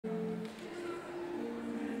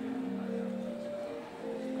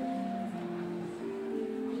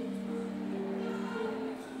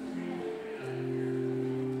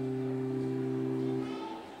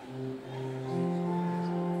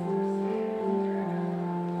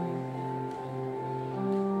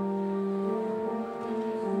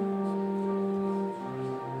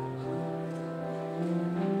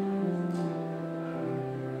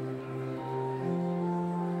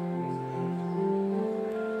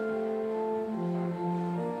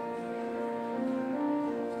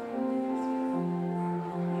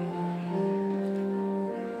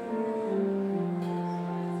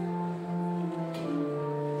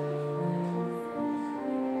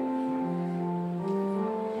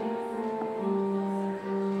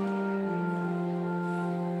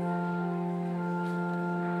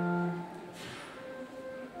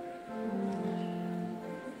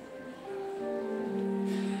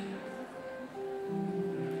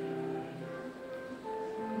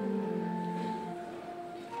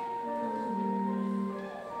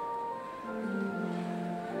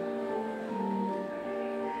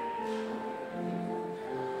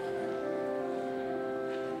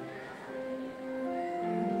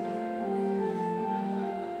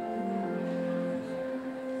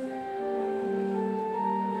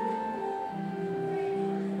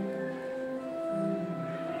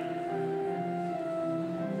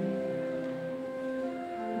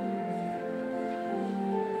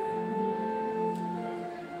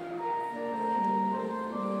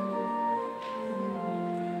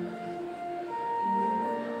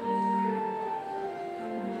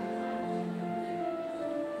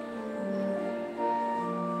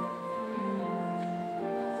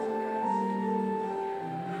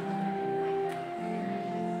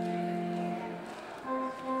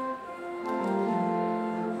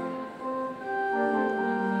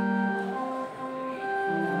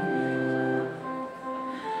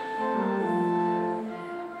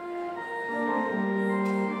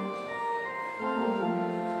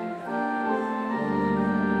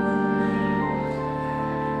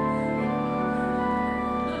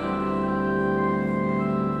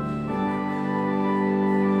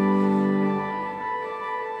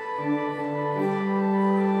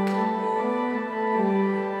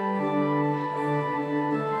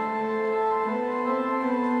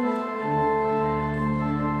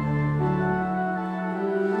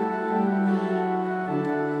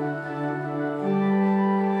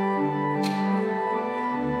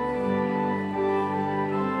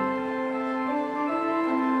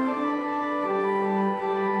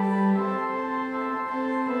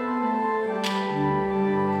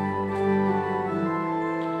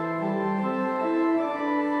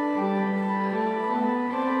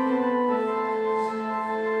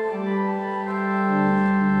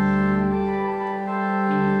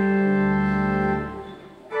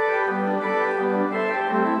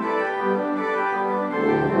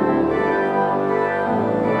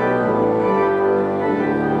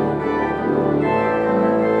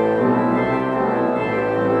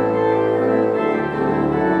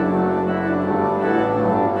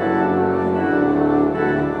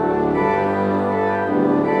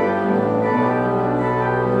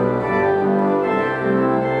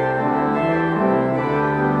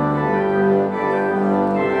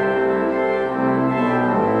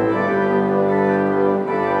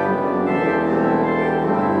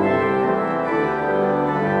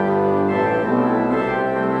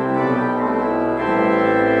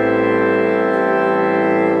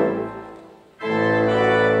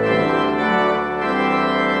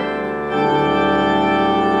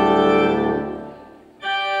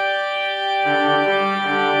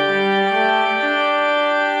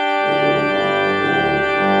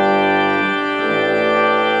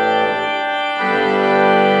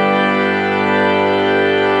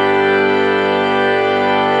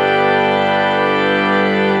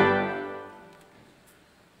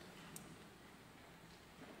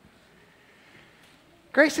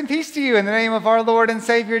Grace and peace to you in the name of our Lord and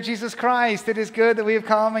Savior, Jesus Christ. It is good that we have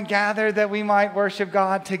come and gathered that we might worship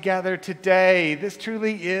God together today. This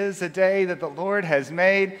truly is a day that the Lord has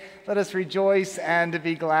made. Let us rejoice and to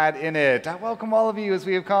be glad in it. I welcome all of you as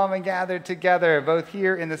we have come and gathered together, both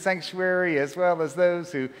here in the sanctuary as well as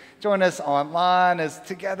those who join us online, as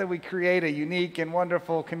together we create a unique and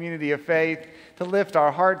wonderful community of faith to lift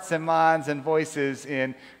our hearts and minds and voices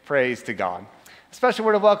in praise to God. A special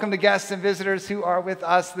word of welcome to guests and visitors who are with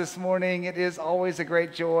us this morning. It is always a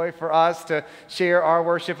great joy for us to share our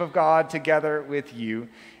worship of God together with you.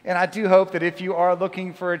 And I do hope that if you are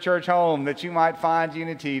looking for a church home, that you might find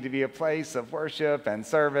Unity to be a place of worship and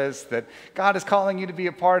service that God is calling you to be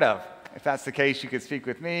a part of. If that's the case, you could speak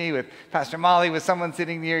with me, with Pastor Molly, with someone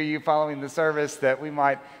sitting near you following the service, that we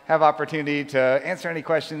might have opportunity to answer any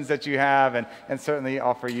questions that you have and certainly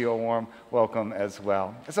offer you a warm welcome as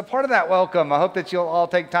well. As a part of that welcome, I hope that you'll all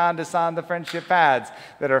take time to sign the friendship pads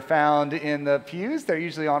that are found in the pews. They're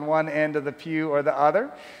usually on one end of the pew or the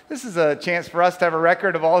other. This is a chance for us to have a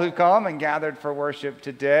record of all who come and gathered for worship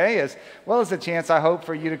today, as well as a chance, I hope,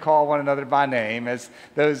 for you to call one another by name as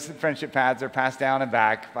those friendship pads are passed down and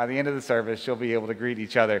back. By the end of the service, you'll be able to greet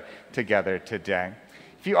each other together today.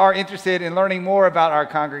 If you are interested in learning more about our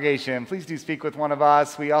congregation, please do speak with one of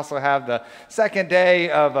us. We also have the second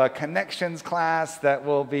day of a connections class that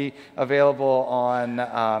will be available on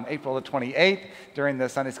April the 28th during the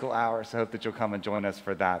Sunday school hour, so I hope that you'll come and join us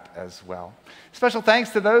for that as well. Special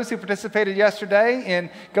thanks to those who participated yesterday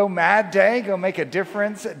in Go Mad Day, Go Make a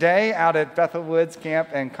Difference Day out at Bethel Woods Camp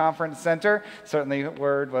and Conference Center. Certainly,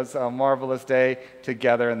 word was a marvelous day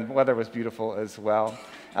together, and the weather was beautiful as well.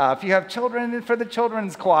 If you have children, for the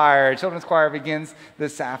Children's Choir begins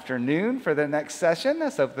this afternoon for the next session.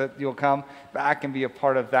 So that you'll come back and be a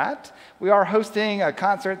part of that. We are hosting a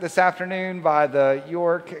concert this afternoon by the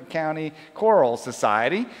York County Choral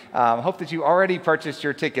Society. Hope that you already purchased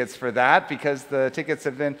your tickets for that, because the tickets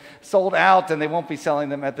have been sold out and they won't be selling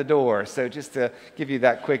them at the door. So just to give you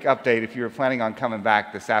that quick update, if you were planning on coming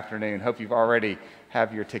back this afternoon, hope you've already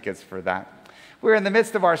have your tickets for that. We're in the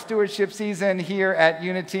midst of our stewardship season here at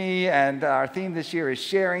Unity, and our theme this year is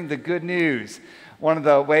sharing the good news. One of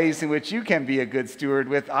the ways in which you can be a good steward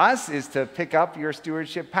with us is to pick up your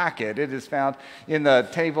stewardship packet. It is found in the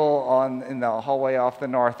table in the hallway off the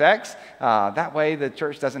narthex. That way the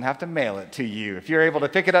church doesn't have to mail it to you. If you're able to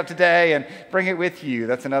pick it up today and bring it with you,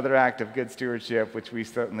 that's another act of good stewardship, which we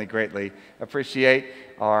certainly greatly appreciate.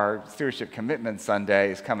 Our Stewardship Commitment Sunday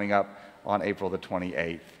is coming up on April the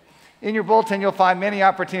 28th. In your bulletin, you'll find many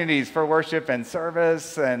opportunities for worship and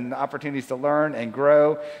service and opportunities to learn and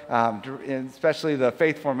grow, especially the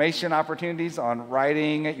faith formation opportunities on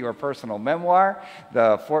writing your personal memoir,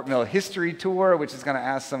 the Fort Mill History Tour, which is going to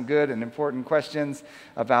ask some good and important questions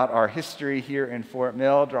about our history here in Fort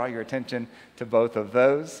Mill. Draw your attention to both of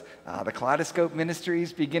those. The Kaleidoscope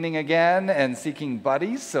Ministries beginning again and seeking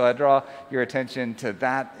buddies, so I draw your attention to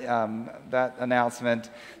that announcement.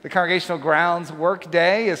 The Congregational Grounds Work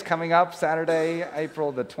Day is coming up Saturday,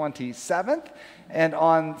 April the 27th. And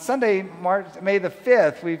on Sunday, May the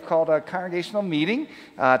 5th, we've called a congregational meeting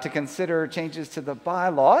to consider changes to the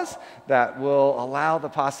bylaws that will allow the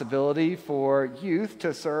possibility for youth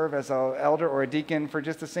to serve as an elder or a deacon for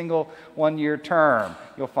just a single one-year term.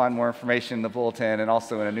 You'll find more information in the bulletin and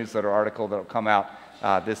also in a newsletter article that will come out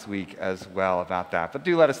this week as well about that. But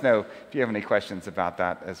do let us know if you have any questions about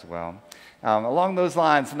that as well. Along those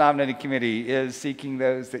lines, the nominating committee is seeking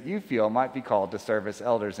those that you feel might be called to serve as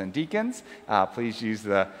elders and deacons. Please use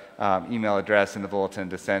the email address in the bulletin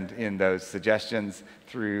to send in those suggestions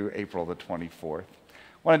through April the 24th.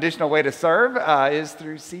 One additional way to serve is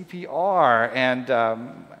through CPR, and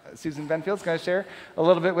Susan Benfield is going to share a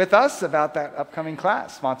little bit with us about that upcoming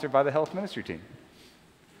class sponsored by the Health Ministry team.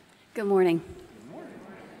 Good morning.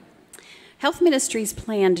 Health Ministries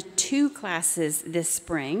planned 2 classes this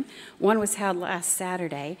spring. One was held last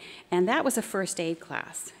Saturday, and that was a first aid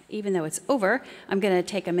class. Even though it's over, I'm going to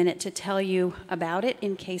take a minute to tell you about it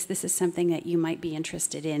in case this is something that you might be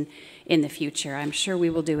interested in the future. I'm sure we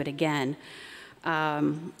will do it again.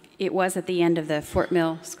 It was at the end of the Fort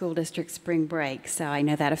Mill School District spring break, so I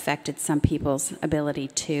know that affected some people's ability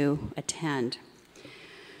to attend.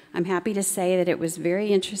 I'm happy to say that it was very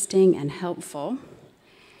interesting and helpful.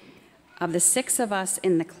 Of the 6 of us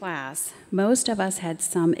in the class, most of us had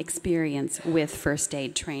some experience with first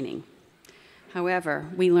aid training. However,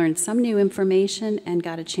 we learned some new information and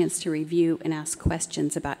got a chance to review and ask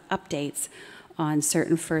questions about updates on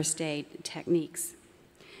certain first aid techniques.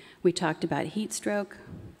 We talked about heat stroke,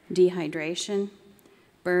 dehydration,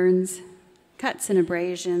 burns, cuts and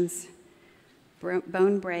abrasions,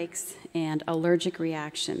 bone breaks, and allergic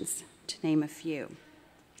reactions, to name a few.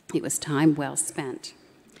 It was time well spent.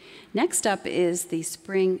 Next up is the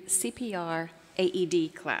spring CPR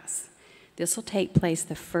AED class. This will take place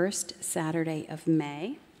the first Saturday of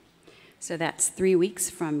May, so that's 3 weeks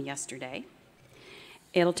from yesterday.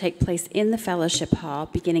 It'll take place in the fellowship hall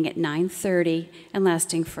beginning at 9:30 and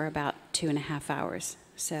lasting for about 2.5 hours.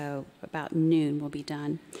 So about noon we'll be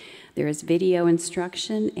done. There is video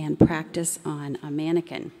instruction and practice on a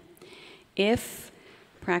mannequin. If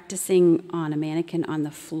practicing on a mannequin on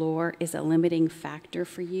the floor is a limiting factor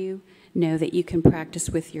for you, know that you can practice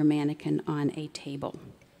with your mannequin on a table.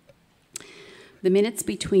 The minutes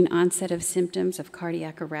between onset of symptoms of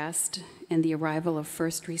cardiac arrest and the arrival of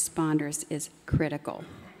first responders is critical.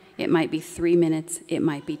 It might be 3 minutes, it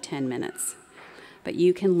might be 10 minutes. But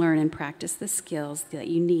you can learn and practice the skills that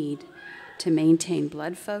you need to maintain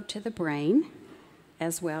blood flow to the brain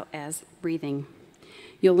as well as breathing.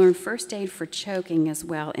 You'll learn first aid for choking as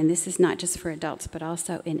well, and this is not just for adults, but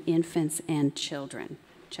also in infants and children,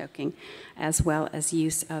 choking, as well as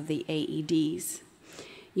use of the AEDs.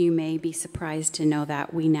 You may be surprised to know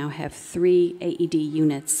that we now have 3 AED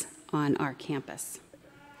units on our campus.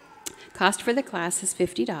 Cost for the class is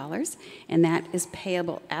 $50, and that is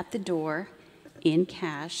payable at the door in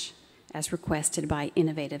cash as requested by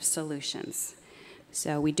Innovative Solutions.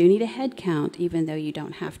 So we do need a head count, even though you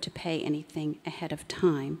don't have to pay anything ahead of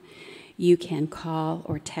time. You can call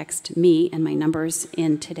or text me, and my number's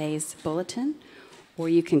in today's bulletin, or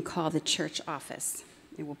you can call the church office.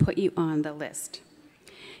 It will put you on the list.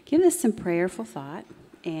 Give this some prayerful thought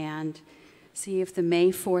and see if the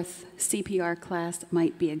May 4th CPR class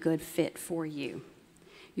might be a good fit for you.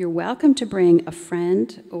 You're welcome to bring a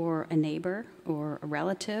friend or a neighbor or a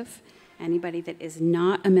relative, anybody that is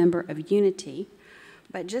not a member of Unity,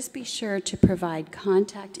 but just be sure to provide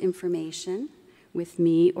contact information with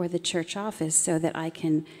me or the church office so that I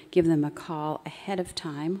can give them a call ahead of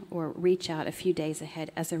time or reach out a few days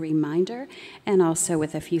ahead as a reminder, and also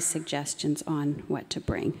with a few suggestions on what to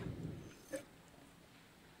bring.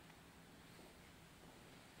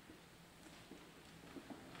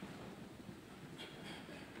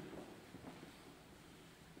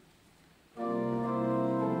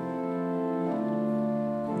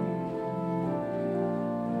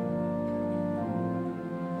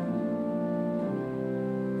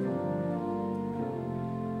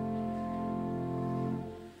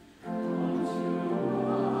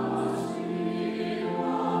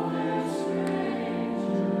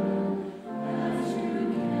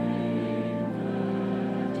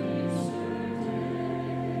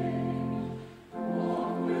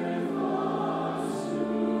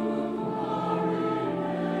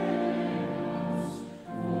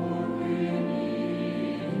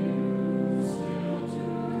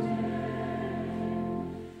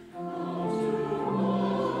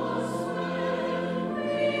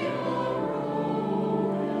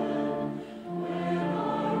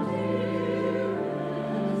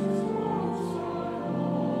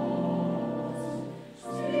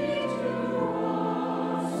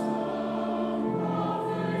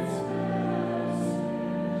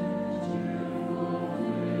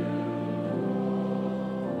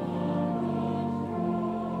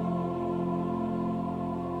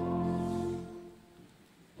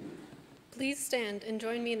 Please stand and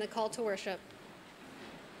join me in the call to worship.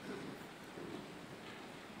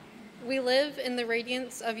 We live in the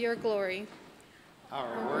radiance of your glory.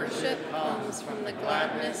 Our worship comes from the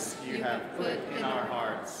gladness you have put in our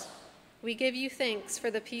hearts. We give you thanks for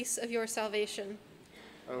the peace of your salvation.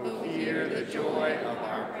 Oh, hear the joy of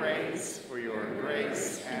our praise for your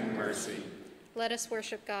grace and mercy. Let us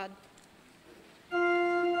worship God.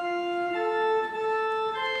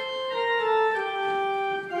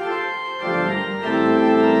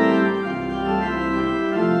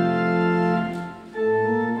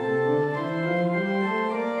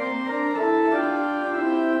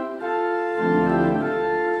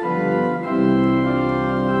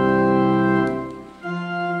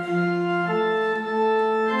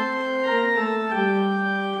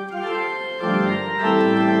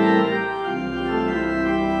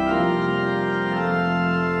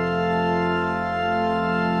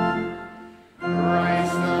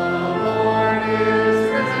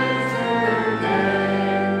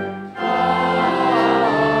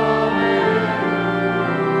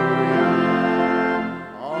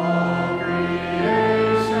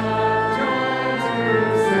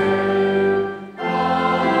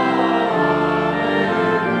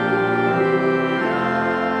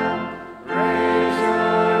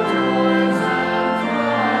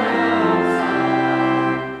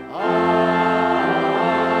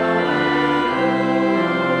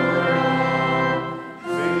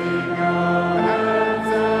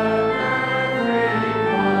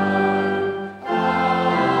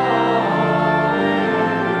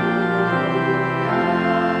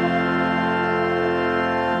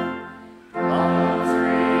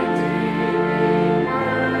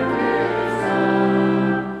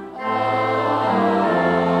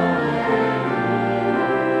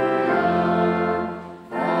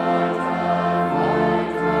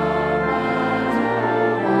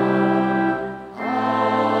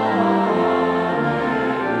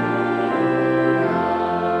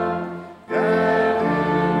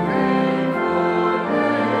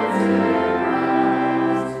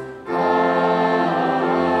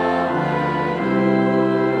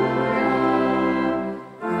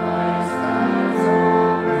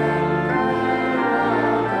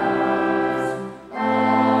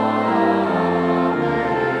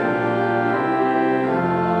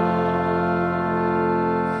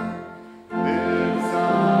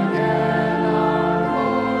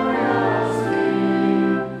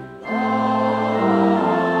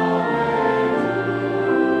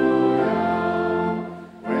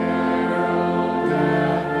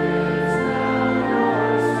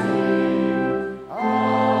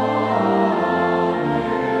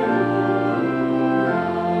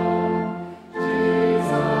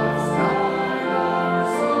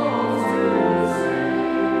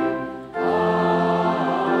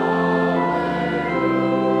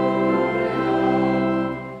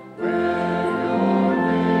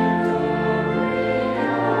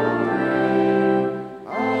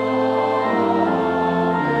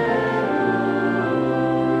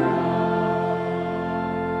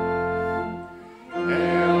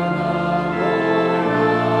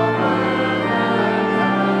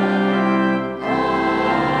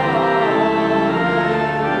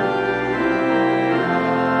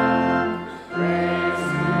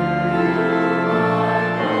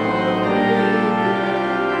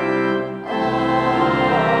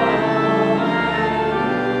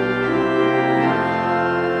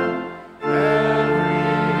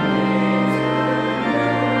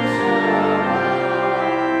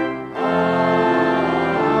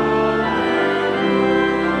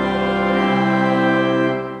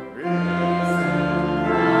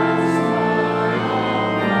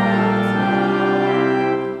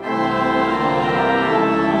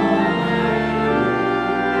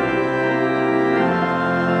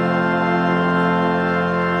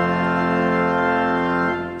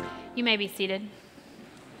 You may be seated.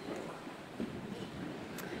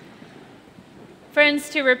 Friends,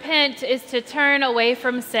 to repent is to turn away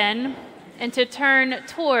from sin and to turn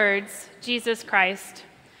towards Jesus Christ.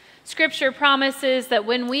 Scripture promises that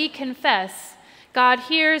when we confess, God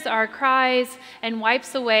hears our cries and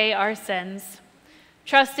wipes away our sins.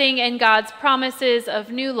 Trusting in God's promises of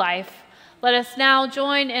new life, let us now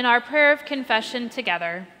join in our prayer of confession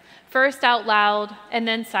together, first out loud and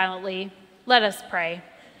then silently. Let us pray.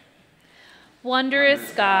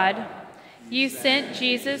 Wondrous God, you sent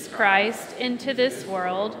Jesus Christ into this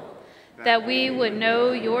world that we would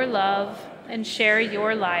know your love and share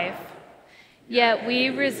your life. Yet we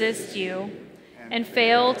resist you and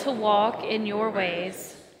fail to walk in your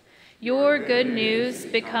ways. Your good news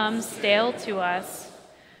becomes stale to us.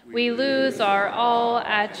 We lose our all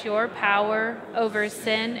at your power over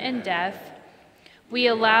sin and death. We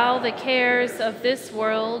allow the cares of this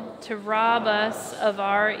world to rob us of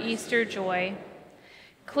our Easter joy.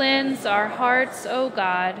 Cleanse our hearts, O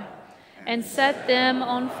God, and set them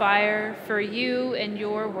on fire for you and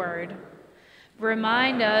your word.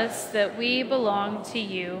 Remind us that we belong to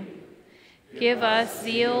you. Give us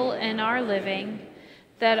zeal in our living,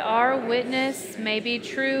 that our witness may be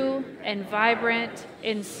true and vibrant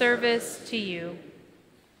in service to you.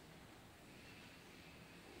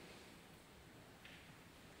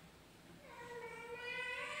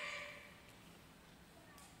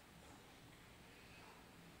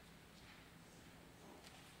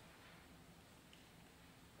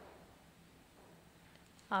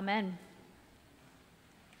 Amen.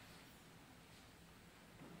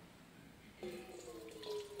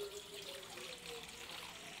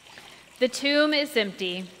 The tomb is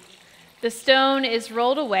empty. The stone is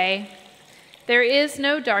rolled away. There is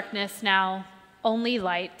no darkness now, only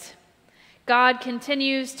light. God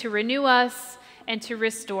continues to renew us and to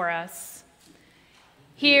restore us.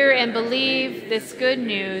 Hear and believe this good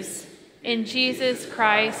news. In Jesus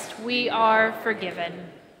Christ, we are forgiven.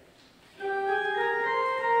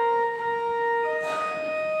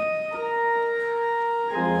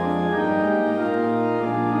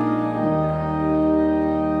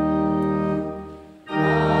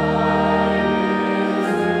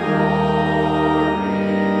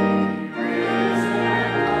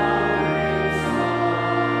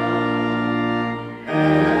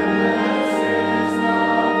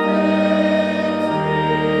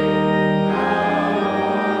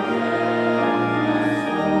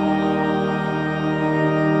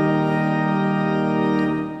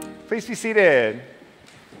 Please be seated.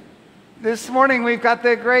 This morning we've got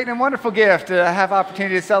the great and wonderful gift to have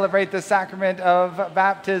opportunity to celebrate the sacrament of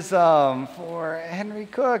baptism for Henry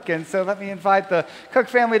Cook. And so let me invite the Cook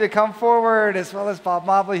family to come forward, as well as Bob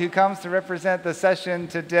Mobley, who comes to represent the session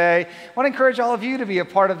today. I want to encourage all of you to be a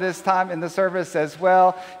part of this time in the service as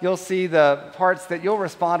well. You'll see the parts that you'll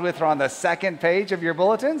respond with are on the second page of your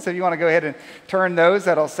bulletin. So if you want to go ahead and turn those,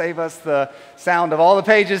 that'll save us the sound of all the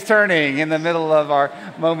pages turning in the middle of our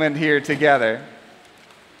moment here together.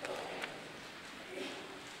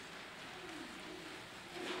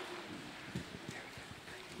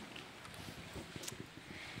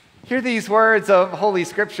 Hear these words of Holy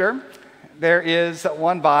Scripture. There is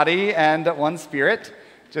one body and one Spirit,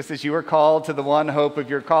 just as you were called to the one hope of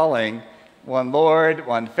your calling, one Lord,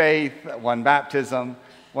 one faith, one baptism,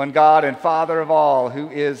 one God and Father of all, who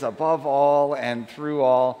is above all and through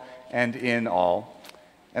all and in all.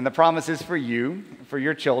 And the promise is for you, for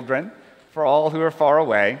your children, for all who are far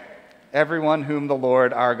away, everyone whom the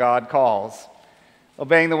Lord our God calls.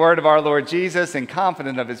 Obeying the word of our Lord Jesus and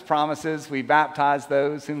confident of his promises, we baptize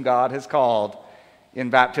those whom God has called. In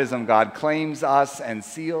baptism, God claims us and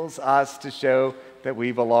seals us to show that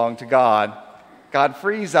we belong to God. God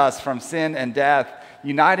frees us from sin and death,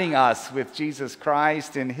 uniting us with Jesus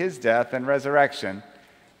Christ in his death and resurrection.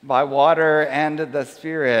 By water and the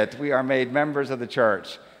Spirit, we are made members of the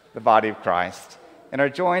church, the body of Christ, and are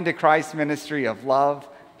joined to Christ's ministry of love,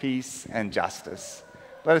 peace, and justice.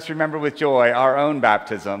 Let us remember with joy our own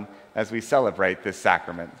baptism as we celebrate this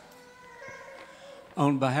sacrament.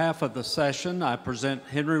 On behalf of the session, I present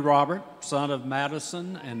Henry Robert, son of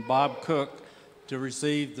Madison and Bob Cook, to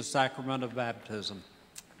receive the sacrament of baptism.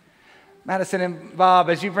 Madison and Bob,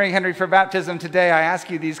 as you bring Henry for baptism today, I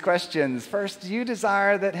ask you these questions. First, do you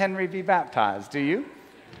desire that Henry be baptized? Do you?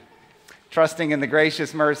 Trusting in the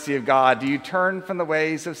gracious mercy of God, do you turn from the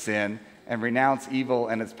ways of sin and renounce evil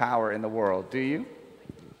and its power in the world? Do you?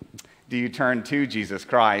 Do you turn to Jesus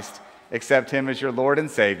Christ, accept him as your Lord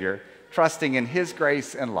and Savior, trusting in his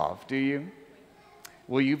grace and love? Do you?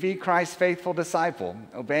 Will you be Christ's faithful disciple,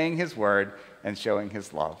 obeying his word and showing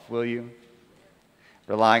his love? Will you?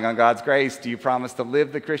 Relying on God's grace, do you promise to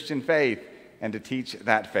live the Christian faith and to teach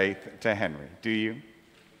that faith to Henry? Do you?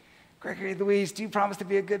 Gregory, Louise, do you promise to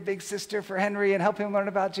be a good big sister for Henry and help him learn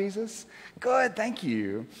about Jesus? Good, thank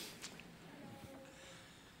you.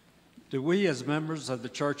 Do we, as members of the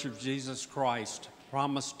Church of Jesus Christ,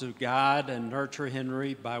 promise to guide and nurture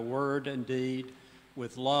Henry by word and deed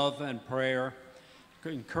with love and prayer,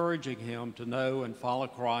 encouraging him to know and follow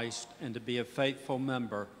Christ and to be a faithful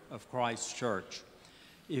member of Christ's church?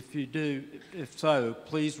 If you do, if so,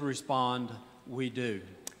 please respond, we do.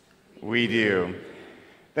 We do.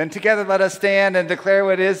 Then together let us stand and declare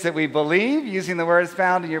what it is that we believe, using the words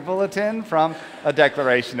found in your bulletin from a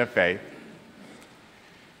declaration of faith.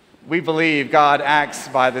 We believe God acts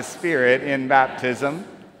by the Spirit in baptism,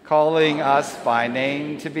 calling us by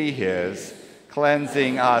name to be His,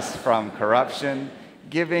 cleansing us from corruption,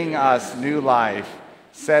 giving us new life,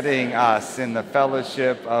 setting us in the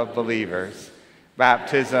fellowship of believers.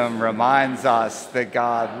 Baptism reminds us that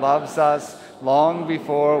God loves us long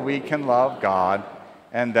before we can love God,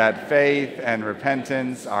 and that faith and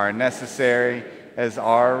repentance are necessary as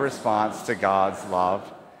our response to God's love.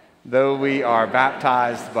 Though we are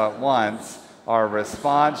baptized but once, our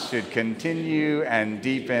response should continue and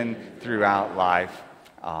deepen throughout life.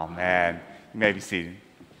 Amen. You may be seated.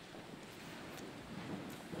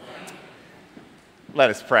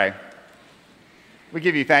 Let us pray. We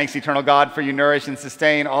give you thanks, eternal God, for you nourish and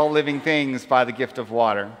sustain all living things by the gift of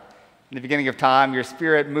water. In the beginning of time, your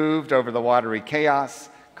Spirit moved over the watery chaos,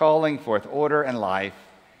 calling forth order and life.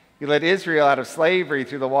 You led Israel out of slavery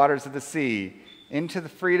through the waters of the sea into the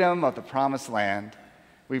freedom of the promised land.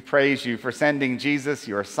 We praise you for sending Jesus,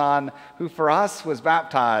 your Son, who for us was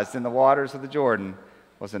baptized in the waters of the Jordan,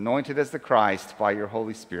 was anointed as the Christ by your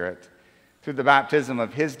Holy Spirit. Through the baptism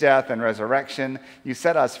of his death and resurrection, you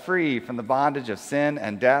set us free from the bondage of sin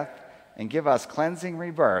and death and give us cleansing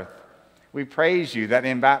rebirth. We praise you that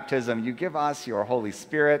in baptism you give us your Holy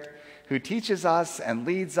Spirit, who teaches us and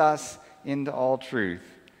leads us into all truth.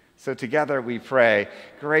 So together we pray,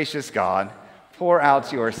 gracious God, pour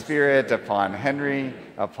out your Spirit upon Henry,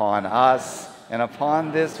 upon us, and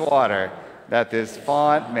upon this water, that this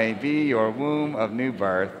font may be your womb of new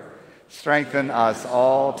birth. Strengthen us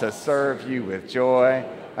all to serve you with joy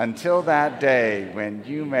until that day when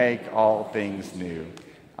you make all things new.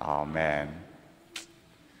 Amen.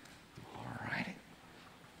 All righty.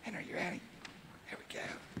 Henry, you ready? Here we go.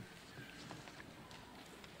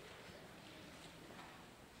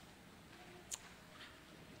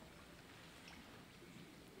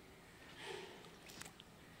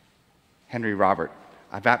 Henry Robert,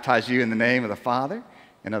 I baptize you in the name of the Father,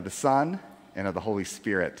 and of the Son, and of the Holy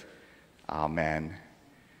Spirit. Amen.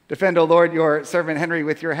 Defend, O Lord, your servant Henry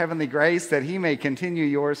with your heavenly grace, that he may continue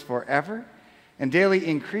yours forever, and daily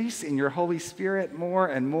increase in your Holy Spirit more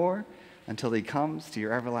and more, until he comes to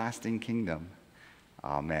your everlasting kingdom.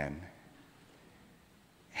 Amen.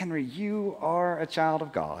 Henry, you are a child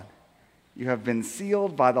of God. You have been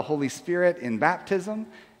sealed by the Holy Spirit in baptism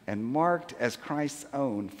and marked as Christ's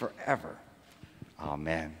own forever.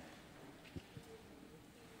 Amen.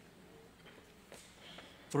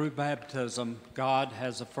 Through baptism, God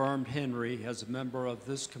has affirmed Henry as a member of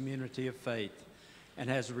this community of faith and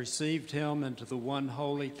has received him into the one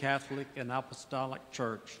holy Catholic and Apostolic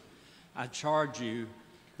Church. I charge you,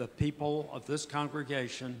 the people of this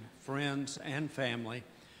congregation, friends, and family,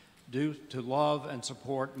 to love and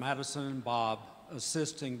support Madison and Bob,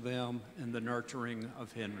 assisting them in the nurturing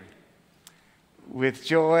of Henry. With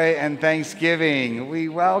joy and thanksgiving, we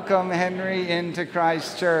welcome Henry into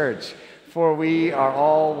Christ's church. For we are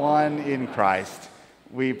all one in Christ.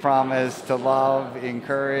 We promise to love,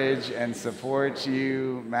 encourage, and support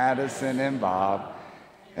you, Madison and Bob,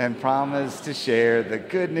 and promise to share the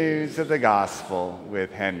good news of the gospel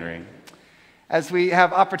with Henry. As we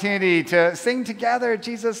have opportunity to sing together,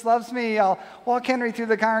 Jesus Loves Me, I'll walk Henry through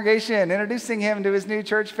the congregation, introducing him to his new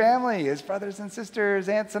church family, his brothers and sisters,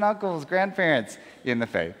 aunts and uncles, grandparents in the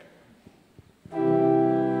faith.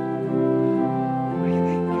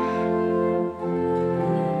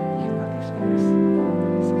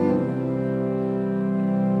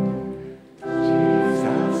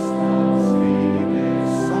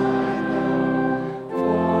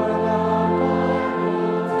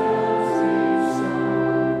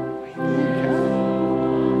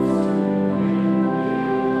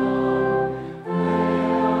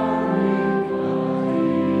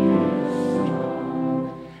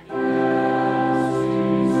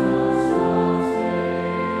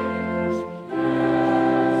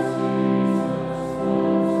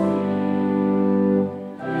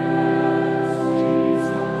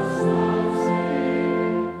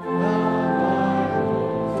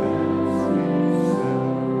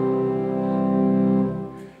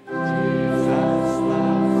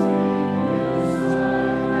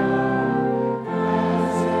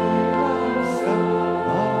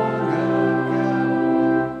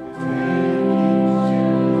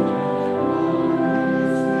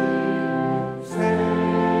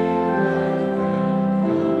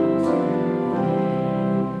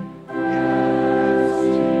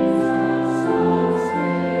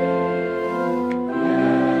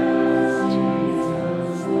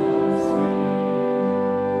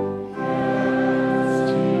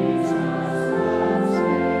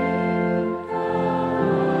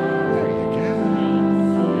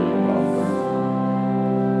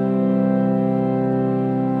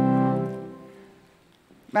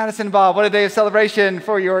 Madison and Bob, what a day of celebration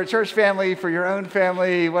for your church family, for your own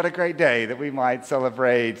family. What a great day that we might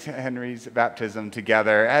celebrate Henry's baptism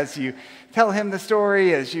together. As you tell him the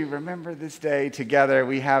story, as you remember this day together,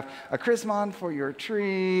 we have a chrismon for your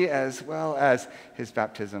tree as well as his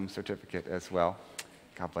baptism certificate as well.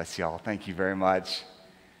 God bless y'all. Thank you very much.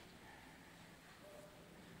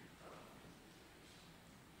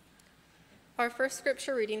 Our first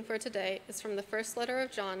scripture reading for today is from the first letter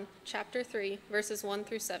of John, chapter 3, verses 1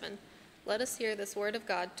 through 7. Let us hear this word of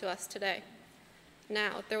God to us today.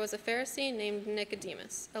 Now, there was a Pharisee named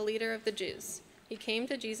Nicodemus, a leader of the Jews. He came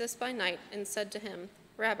to Jesus by night and said to him,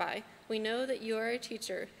 Rabbi, we know that you are a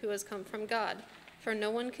teacher who has come from God, for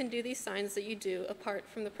no one can do these signs that you do apart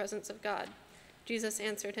from the presence of God. Jesus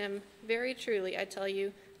answered him, Very truly, I tell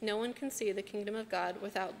you, no one can see the kingdom of God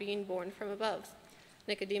without being born from above.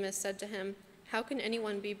 Nicodemus said to him, How can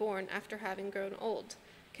anyone be born after having grown old?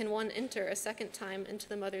 Can one enter a second time into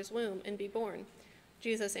the mother's womb and be born?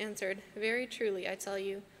 Jesus answered, Very truly, I tell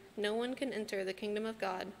you, no one can enter the kingdom of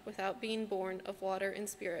God without being born of water and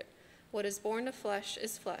spirit. What is born of flesh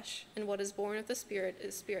is flesh, and what is born of the Spirit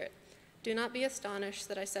is spirit. Do not be astonished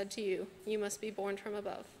that I said to you, You must be born from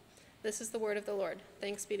above. This is the word of the Lord.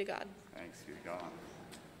 Thanks be to God. Thanks be to God.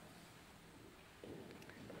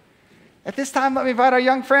 At this time, let me invite our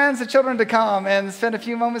young friends, the children, to come and spend a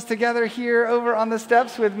few moments together here over on the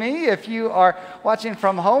steps with me. If you are watching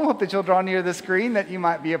from home, hope that you'll draw near the screen, that you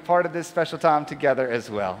might be a part of this special time together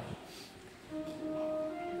as well.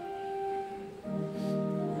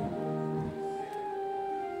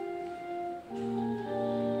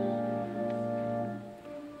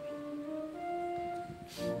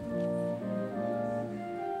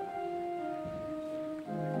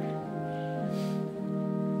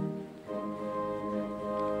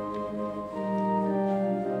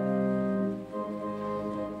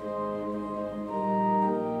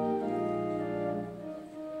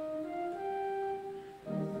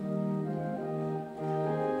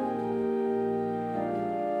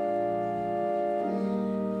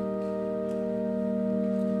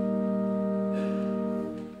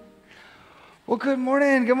 Well, good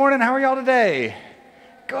morning. Good morning. How are y'all today?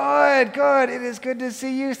 Good, good. It is good to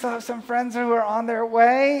see you. Still have some friends who are on their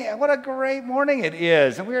way. What a great morning it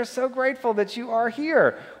is. And we are so grateful that you are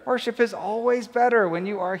here. Worship is always better when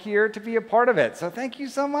you are here to be a part of it. So thank you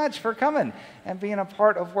so much for coming and being a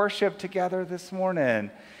part of worship together this morning.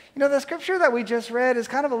 You know, the scripture that we just read is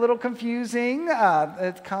kind of a little confusing.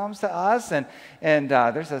 It comes to us, and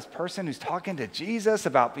there's this person who's talking to Jesus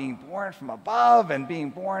about being born from above and being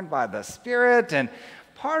born by the Spirit. And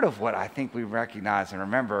part of what I think we recognize and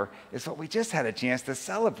remember is what we just had a chance to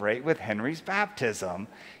celebrate with Henry's baptism,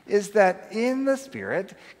 is that in the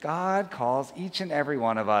Spirit, God calls each and every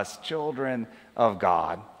one of us children of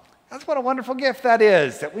God. That's what a wonderful gift that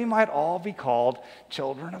is, that we might all be called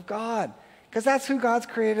children of God. Because that's who God's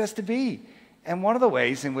created us to be. And one of the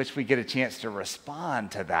ways in which we get a chance to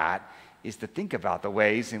respond to that is to think about the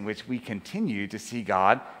ways in which we continue to see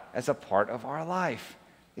God as a part of our life.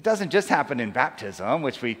 It doesn't just happen in baptism,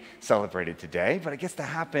 which we celebrated today, but it gets to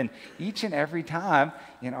happen each and every time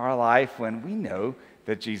in our life when we know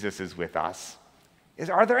that Jesus is with us. Is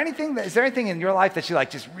there anything in your life that you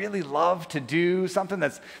just really love to do, something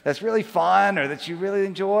that's really fun or that you really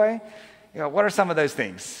enjoy? You know, what are some of those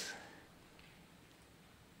things?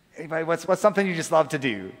 Anybody, what's something you just love to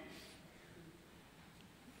do?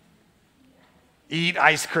 Eat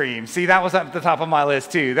ice cream. See, that was at the top of my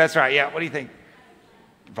list too. That's right. Yeah. What do you think?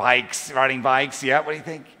 Bikes, riding bikes. Yeah. What do you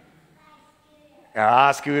think?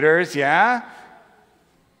 Scooters. Yeah.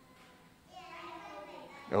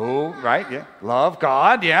 Oh, right. Yeah. Love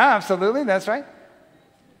God. Yeah, absolutely. That's right.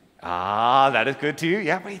 That is good too.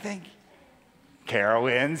 Yeah. What do you think?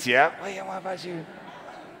 Carowinds. Yeah. William, what about you?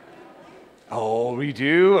 Oh, we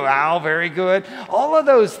do. Wow, very good. All of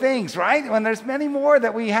those things, right? When there's many more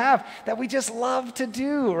that we have that we just love to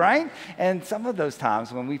do, right? And some of those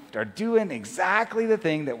times when we are doing exactly the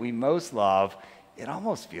thing that we most love, it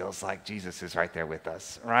almost feels like Jesus is right there with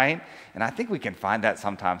us, right? And I think we can find that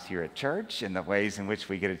sometimes here at church in the ways in which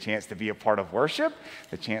we get a chance to be a part of worship,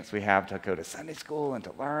 the chance we have to go to Sunday school and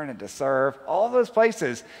to learn and to serve, all those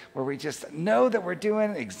places where we just know that we're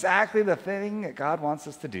doing exactly the thing that God wants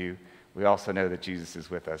us to do. We also know that Jesus is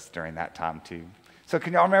with us during that time too. So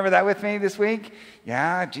can y'all remember that with me this week?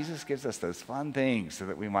 Yeah, Jesus gives us those fun things so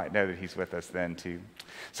that we might know that he's with us then too.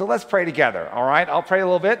 So let's pray together, all right? I'll pray a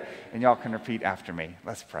little bit, and y'all can repeat after me.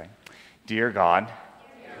 Let's pray. Dear God,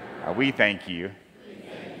 we thank you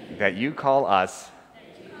that you call us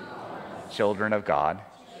children of God.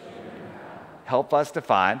 Help us to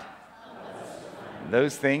find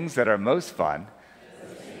those things that are most fun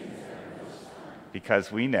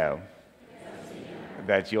because we know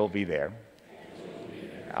that you'll be there.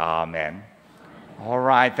 Amen. All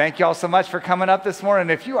right. Thank you all so much for coming up this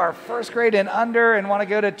morning. If you are first grade and under and want to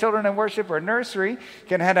go to children in worship or nursery, you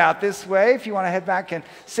can head out this way. If you want to head back and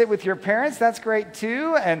sit with your parents, that's great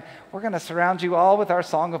too. And we're going to surround you all with our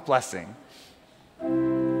song of blessing.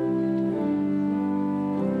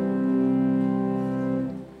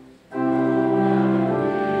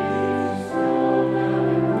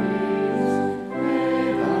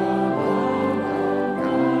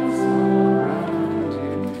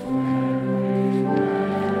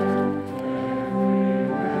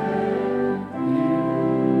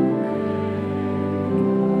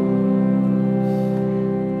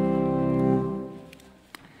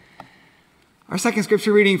 Our second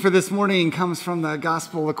scripture reading for this morning comes from the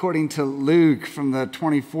Gospel according to Luke, from the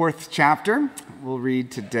 24th chapter. We'll read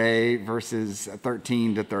today verses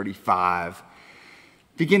 13 to 35.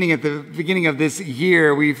 Beginning at the beginning of this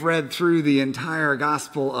year, we've read through the entire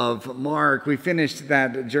Gospel of Mark. We finished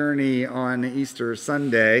that journey on Easter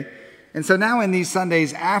Sunday. And so now in these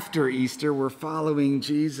Sundays after Easter, we're following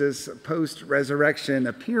Jesus' post-resurrection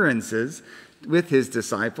appearances with his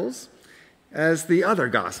disciples, as the other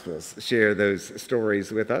Gospels share those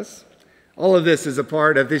stories with us. All of this is a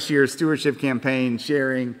part of this year's stewardship campaign,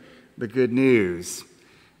 Sharing the Good News.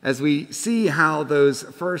 As we see how those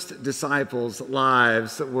first disciples'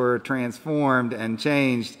 lives were transformed and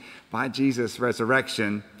changed by Jesus'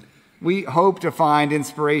 resurrection, we hope to find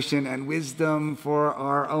inspiration and wisdom for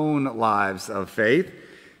our own lives of faith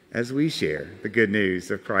as we share the good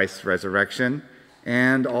news of Christ's resurrection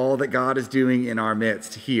and all that God is doing in our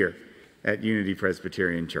midst here at Unity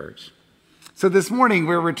Presbyterian Church. So this morning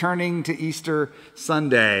we're returning to Easter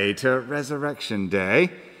Sunday, to Resurrection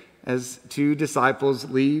Day, as two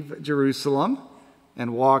disciples leave Jerusalem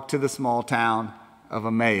and walk to the small town of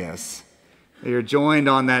Emmaus. They are joined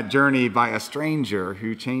on that journey by a stranger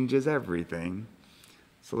who changes everything.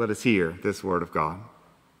 So let us hear this word of God.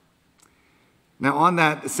 Now on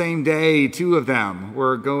that same day, two of them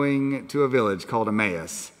were going to a village called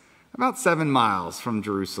Emmaus, about 7 miles from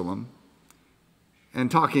Jerusalem, and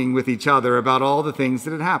talking with each other about all the things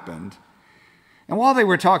that had happened. And while they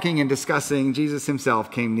were talking and discussing, Jesus himself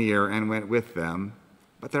came near and went with them,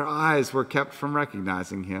 but their eyes were kept from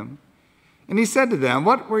recognizing him. And he said to them,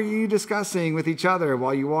 "What were you discussing with each other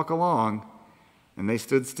while you walk along?" And they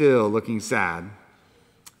stood still, looking sad.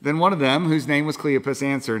 Then one of them, whose name was Cleopas,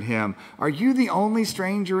 answered him, "Are you the only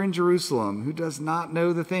stranger in Jerusalem who does not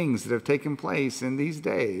know the things that have taken place in these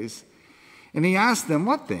days?" And he asked them,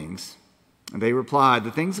 "What things?" And they replied,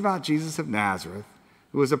 "The things about Jesus of Nazareth,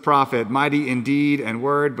 who was a prophet, mighty in deed and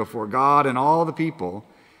word before God and all the people,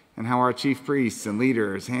 and how our chief priests and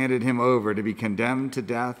leaders handed him over to be condemned to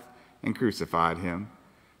death and crucified him.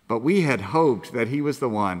 But we had hoped that he was the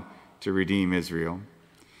one to redeem Israel.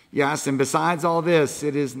 Yes, and besides all this,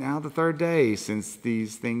 it is now the third day since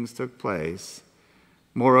these things took place.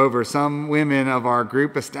 Moreover, some women of our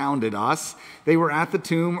group astounded us. They were at the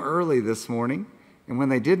tomb early this morning, and when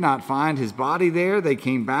they did not find his body there, they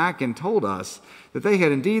came back and told us that they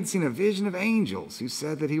had indeed seen a vision of angels who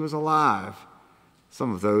said that he was alive.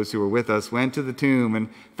 Some of those who were with us went to the tomb and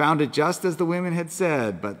found it just as the women had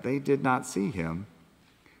said, but they did not see him."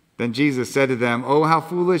 Then Jesus said to them, "Oh, how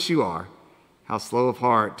foolish you are, how slow of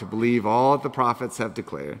heart to believe all that the prophets have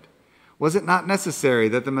declared. Was it not necessary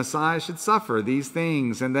that the Messiah should suffer these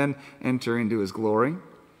things and then enter into his glory?"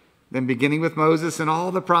 Then beginning with Moses and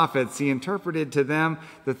all the prophets, he interpreted to them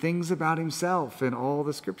the things about himself in all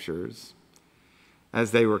the scriptures.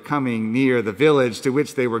 As they were coming near the village to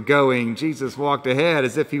which they were going, Jesus walked ahead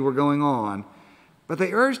as if he were going on. But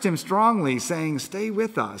they urged him strongly, saying, "Stay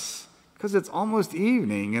with us, because it's almost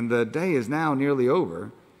evening and the day is now nearly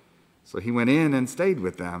over." So he went in and stayed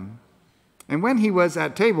with them. And when he was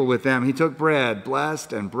at table with them, he took bread,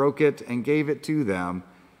 blessed and broke it, and gave it to them.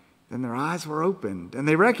 Then their eyes were opened, and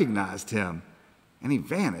they recognized him, and he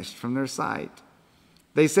vanished from their sight.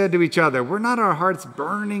 They said to each other, "Were not our hearts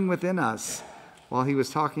burning within us while he was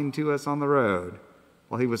talking to us on the road,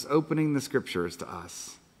 while he was opening the scriptures to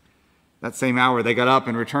us?" That same hour they got up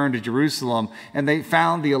and returned to Jerusalem, and they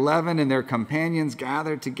found the 11 and their companions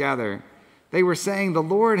gathered together. They were saying, "The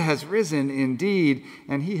Lord has risen indeed,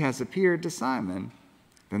 and he has appeared to Simon."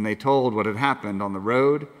 Then they told what had happened on the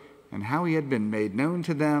road and how he had been made known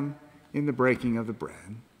to them in the breaking of the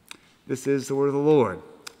bread. This is the word of the Lord.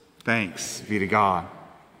 Thanks be to God.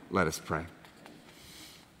 Let us pray.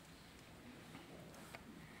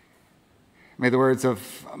 May the words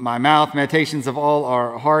of my mouth, meditations of all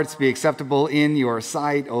our hearts be acceptable in your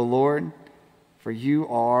sight, O Lord, for you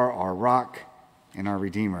are our rock and our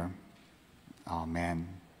Redeemer. Amen.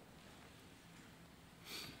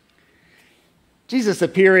 Jesus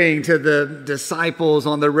appearing to the disciples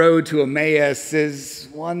on the road to Emmaus is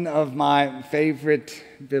one of my favorite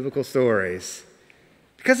biblical stories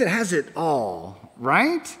because it has it all,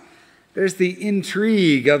 right? There's the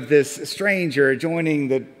intrigue of this stranger joining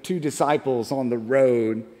the two disciples on the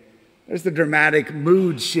road. There's the dramatic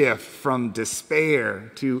mood shift from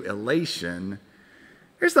despair to elation.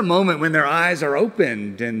 There's the moment when their eyes are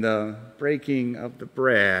opened in the breaking of the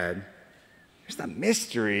bread. There's the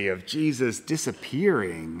mystery of Jesus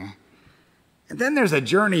disappearing. And then there's a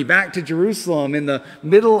journey back to Jerusalem in the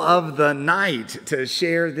middle of the night to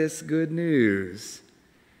share this good news.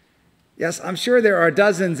 Yes, I'm sure there are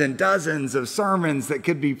dozens and dozens of sermons that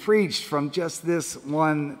could be preached from just this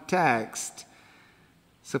one text.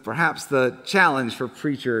 So perhaps the challenge for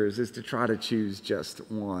preachers is to try to choose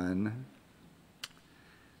just one.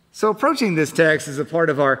 So approaching this text as a part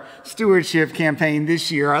of our stewardship campaign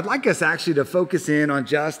this year, I'd like us actually to focus in on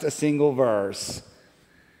just a single verse.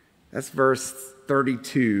 That's verse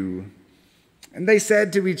 32. And they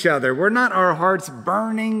said to each other, "Were not our hearts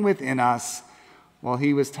burning within us while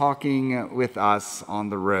he was talking with us on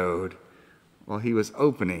the road, while he was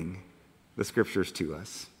opening the scriptures to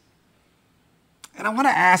us?" And I want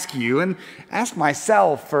to ask you, and ask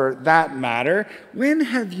myself for that matter, when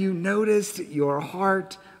have you noticed your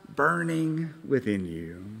heart burning within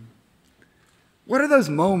you? What are those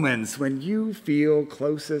moments when you feel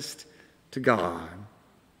closest to God?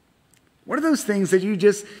 What are those things that you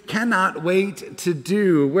just cannot wait to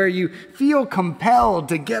do, where you feel compelled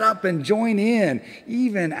to get up and join in,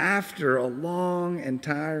 even after a long and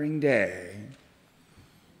tiring day?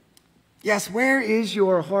 Yes, where is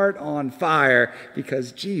your heart on fire?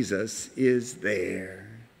 Because Jesus is there.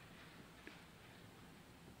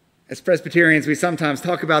 As Presbyterians, we sometimes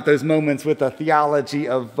talk about those moments with a theology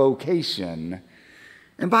of vocation.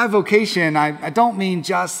 And by vocation, I don't mean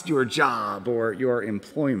just your job or your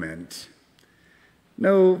employment.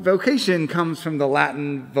 No, vocation comes from the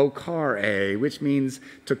Latin vocare, which means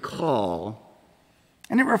to call.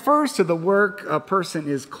 And it refers to the work a person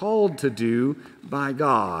is called to do by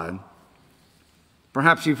God.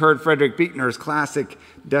 Perhaps you've heard Frederick Buechner's classic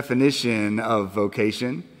definition of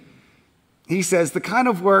vocation. He says the kind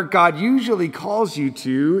of work God usually calls you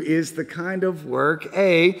to is the kind of work,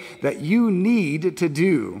 A, that you need to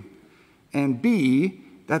do, and B,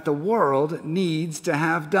 that the world needs to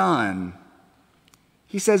have done.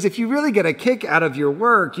 He says if you really get a kick out of your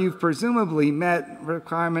work, you've presumably met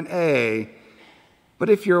requirement A. But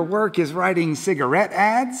if your work is writing cigarette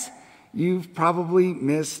ads, you've probably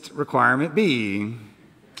missed requirement B.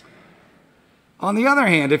 On the other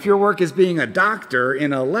hand, if your work is being a doctor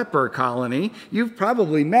in a leper colony, you've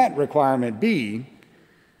probably met requirement B.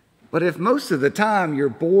 But if most of the time you're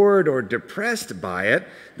bored or depressed by it,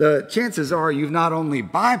 the chances are you've not only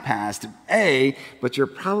bypassed A, but you're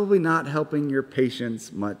probably not helping your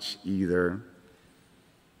patients much either.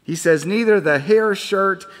 He says, neither the hair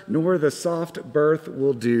shirt nor the soft berth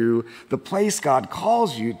will do. The place God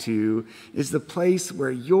calls you to is the place where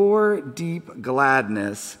your deep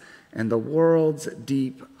gladness and the world's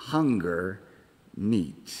deep hunger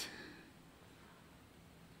meet.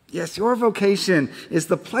 Yes, your vocation is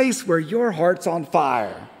the place where your heart's on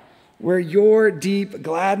fire, where your deep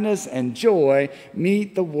gladness and joy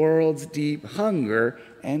meet the world's deep hunger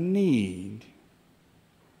and need.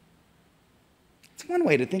 It's one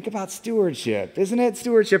way to think about stewardship, isn't it?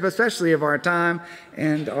 Stewardship, especially of our time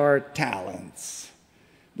and our talents.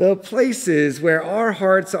 The places where our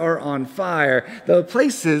hearts are on fire, the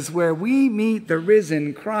places where we meet the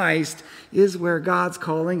risen Christ, is where God's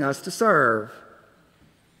calling us to serve.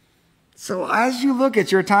 So as you look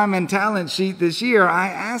at your time and talent sheet this year, I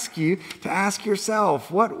ask you to ask yourself,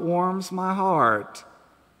 what warms my heart?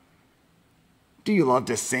 Do you love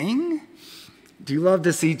to sing? Do you love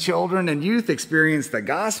to see children and youth experience the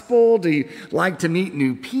gospel? Do you like to meet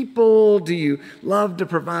new people? Do you love to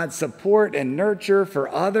provide support and nurture for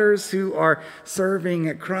others who are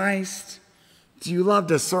serving Christ? Do you love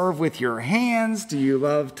to serve with your hands? Do you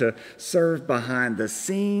love to serve behind the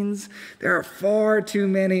scenes? There are far too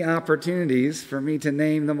many opportunities for me to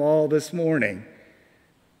name them all this morning.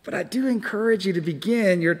 But I do encourage you to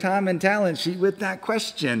begin your time and talent sheet with that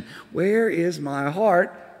question: where is my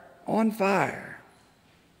heart on fire?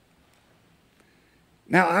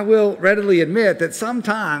 Now, I will readily admit that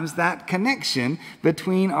sometimes that connection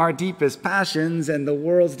between our deepest passions and the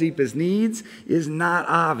world's deepest needs is not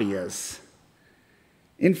obvious.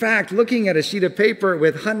 In fact, looking at a sheet of paper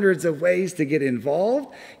with hundreds of ways to get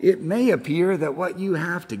involved, it may appear that what you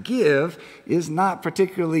have to give is not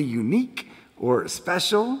particularly unique or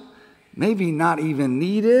special, maybe not even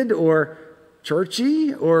needed or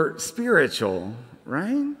churchy or spiritual,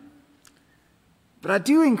 right? But I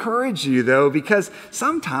do encourage you, though, because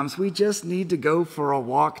sometimes we just need to go for a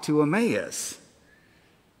walk to Emmaus.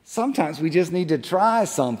 Sometimes we just need to try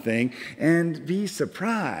something and be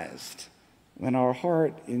surprised when our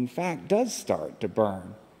heart, in fact, does start to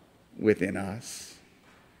burn within us.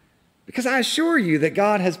 Because I assure you that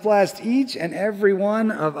God has blessed each and every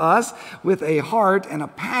one of us with a heart and a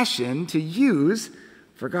passion to use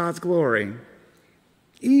for God's glory,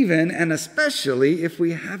 even and especially if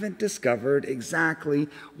we haven't discovered exactly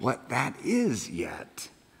what that is yet.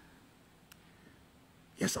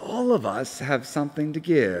 Yes, all of us have something to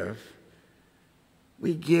give.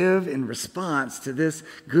 We give in response to this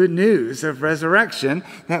good news of resurrection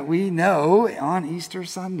that we know on Easter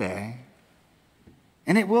Sunday.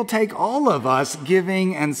 And it will take all of us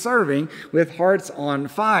giving and serving with hearts on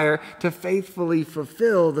fire to faithfully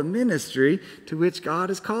fulfill the ministry to which God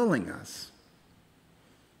is calling us.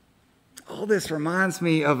 All this reminds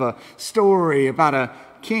me of a story about a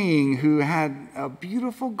king who had a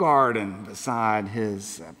beautiful garden beside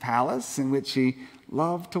his palace in which he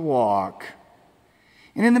loved to walk.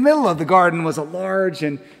 And in the middle of the garden was a large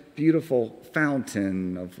and beautiful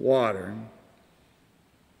fountain of water.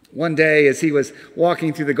 One day, as he was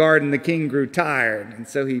walking through the garden, the king grew tired, and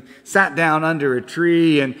so he sat down under a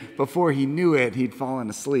tree, and before he knew it, he'd fallen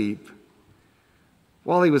asleep.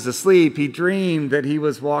 While he was asleep, he dreamed that he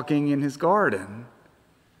was walking in his garden.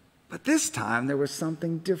 But this time, there was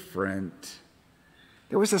something different.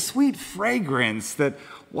 There was a sweet fragrance that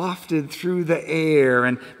wafted through the air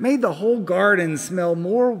and made the whole garden smell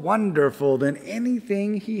more wonderful than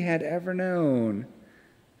anything he had ever known.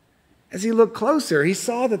 As he looked closer, he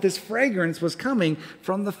saw that this fragrance was coming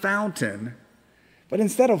from the fountain. But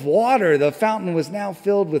instead of water, the fountain was now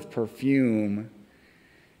filled with perfume.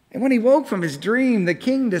 And when he woke from his dream, the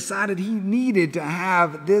king decided he needed to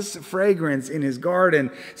have this fragrance in his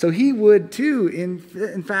garden, so he would too, in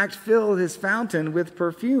fact, fill his fountain with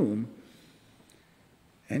perfume.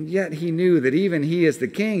 And yet he knew that even he, as the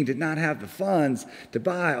king, did not have the funds to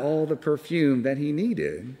buy all the perfume that he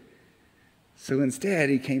needed. So instead,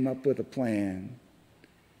 he came up with a plan.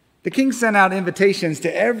 The king sent out invitations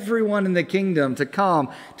to everyone in the kingdom to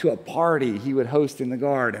come to a party he would host in the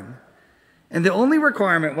garden. And the only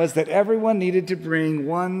requirement was that everyone needed to bring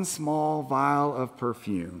one small vial of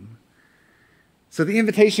perfume. So the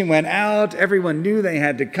invitation went out. Everyone knew they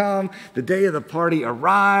had to come. The day of the party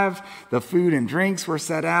arrived. The food and drinks were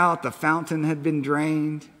set out. The fountain had been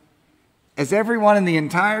drained. As everyone in the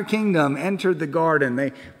entire kingdom entered the garden,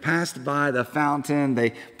 they passed by the fountain.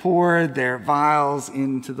 They poured their vials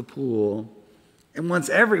into the pool. And once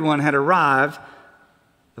everyone had arrived,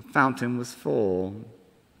 the fountain was full.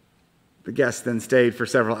 The guests then stayed for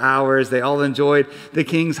several hours. They all enjoyed the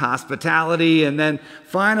king's hospitality. And then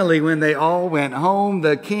finally, when they all went home,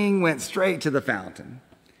 the king went straight to the fountain.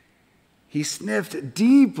 He sniffed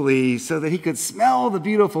deeply so that he could smell the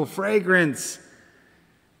beautiful fragrance.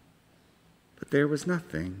 But there was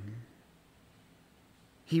nothing.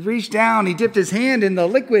 He reached down, he dipped his hand in the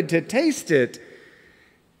liquid to taste it. It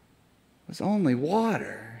was only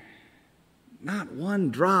water, not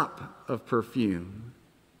one drop of perfume.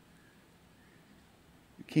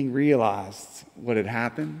 The king realized what had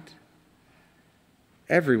happened.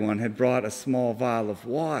 Everyone had brought a small vial of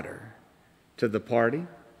water to the party.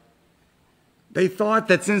 They thought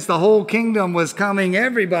that since the whole kingdom was coming,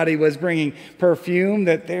 everybody was bringing perfume,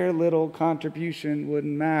 that their little contribution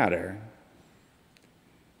wouldn't matter.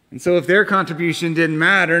 And so if their contribution didn't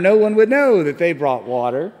matter, no one would know that they brought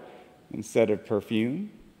water instead of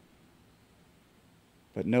perfume.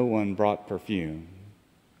 But no one brought perfume.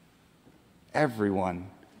 Everyone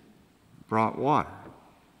brought water.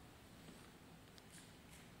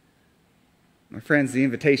 My friends, the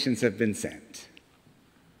invitations have been sent.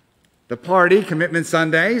 The party, Commitment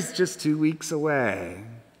Sunday, is just 2 weeks away.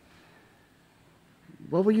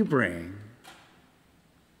 What will you bring?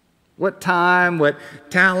 What time, what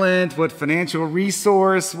talent, what financial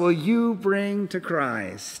resource will you bring to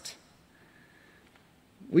Christ?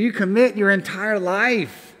 Will you commit your entire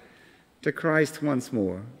life to Christ once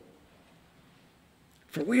more?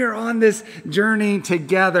 For we are on this journey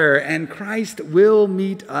together, and Christ will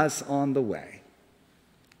meet us on the way.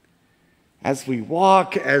 As we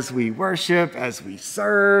walk, as we worship, as we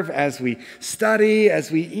serve, as we study, as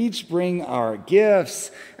we each bring our gifts,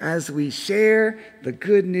 as we share the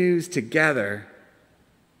good news together,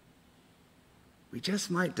 we just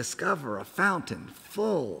might discover a fountain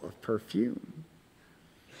full of perfume.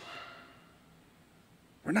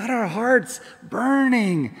 Were not our hearts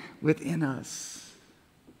burning within us?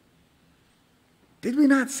 Did we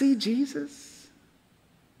not see Jesus?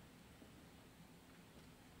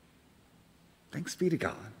 Thanks be to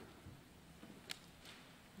God.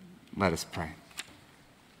 Let us pray.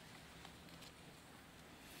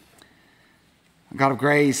 God of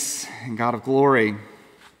grace and God of glory,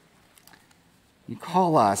 you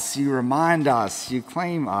call us, you remind us, you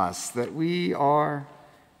claim us that we are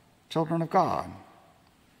children of God.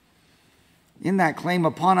 In that claim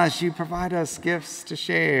upon us, you provide us gifts to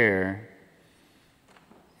share.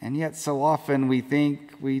 And yet so often we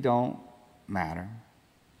think we don't matter.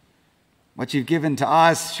 What you've given to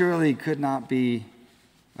us surely could not be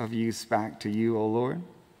of use back to you, O Lord.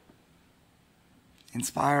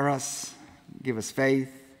 Inspire us, give us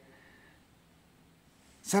faith,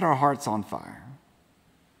 set our hearts on fire.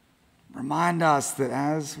 Remind us that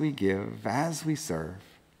as we give, as we serve,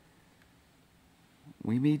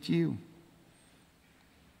 we meet you,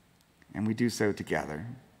 and we do so together.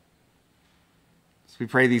 So we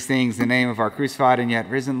pray these things in the name of our crucified and yet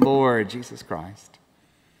risen Lord, Jesus Christ.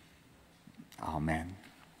 Amen.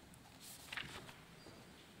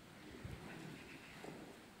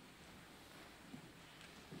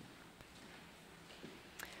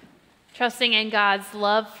 Trusting in God's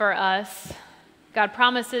love for us, God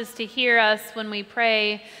promises to hear us when we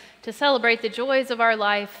pray, to celebrate the joys of our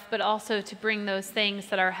life, but also to bring those things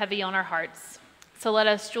that are heavy on our hearts. So let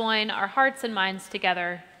us join our hearts and minds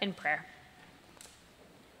together in prayer.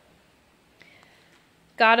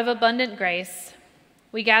 God of abundant grace,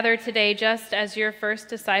 we gather today just as your first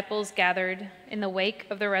disciples gathered in the wake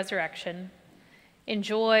of the resurrection, in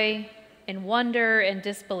joy, in wonder, and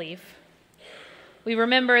disbelief. We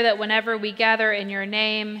remember that whenever we gather in your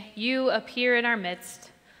name, you appear in our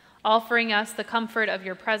midst, offering us the comfort of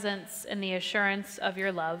your presence and the assurance of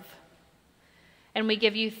your love. And we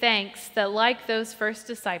give you thanks that, like those first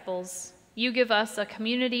disciples, you give us a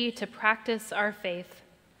community to practice our faith.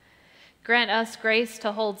 Grant us grace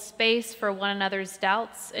to hold space for one another's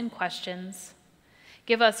doubts and questions.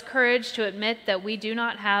 Give us courage to admit that we do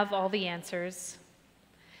not have all the answers.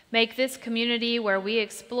 Make this community where we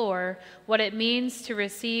explore what it means to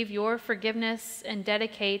receive your forgiveness and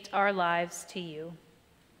dedicate our lives to you.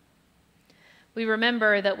 We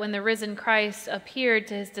remember that when the risen Christ appeared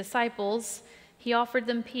to his disciples, he offered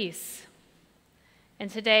them peace.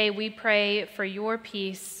 And today we pray for your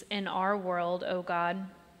peace in our world, O God.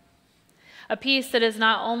 A peace that is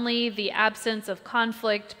not only the absence of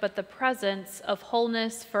conflict, but the presence of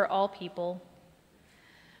wholeness for all people.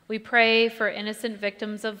 We pray for innocent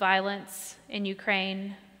victims of violence in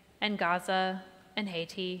Ukraine and Gaza and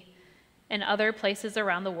Haiti and other places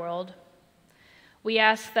around the world. We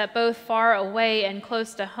ask that both far away and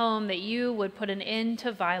close to home, that you would put an end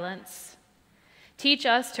to violence. Teach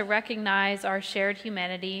us to recognize our shared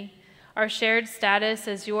humanity, our shared status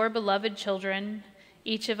as your beloved children,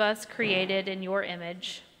 each of us created in your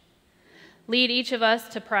image. Lead each of us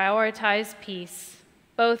to prioritize peace,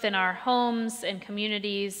 both in our homes and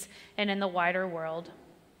communities and in the wider world.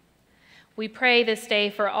 We pray this day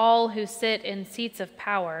for all who sit in seats of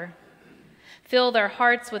power. Fill their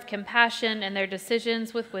hearts with compassion and their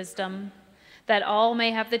decisions with wisdom, that all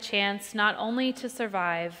may have the chance not only to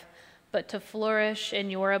survive, but to flourish in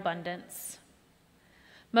your abundance.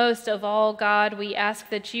 Most of all, God, we ask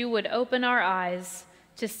that you would open our eyes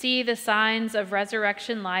to see the signs of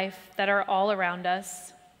resurrection life that are all around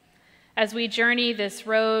us. As we journey this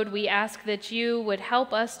road, we ask that you would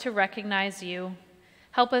help us to recognize you,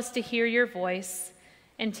 help us to hear your voice,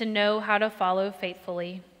 and to know how to follow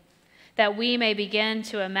faithfully, that we may begin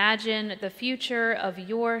to imagine the future of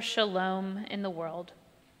your shalom in the world.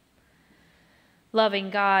 Loving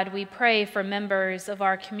God, we pray for members of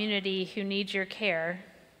our community who need your care.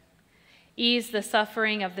 Ease the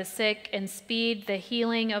suffering of the sick and speed the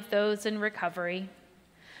healing of those in recovery.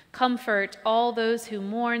 Comfort all those who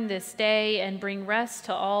mourn this day and bring rest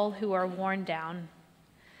to all who are worn down.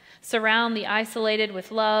 Surround the isolated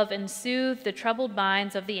with love and soothe the troubled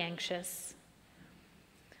minds of the anxious.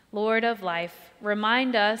 Lord of life,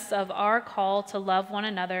 remind us of our call to love one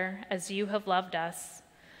another as you have loved us,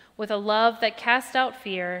 with a love that casts out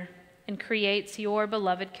fear and creates your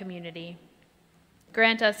beloved community.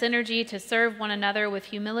 Grant us energy to serve one another with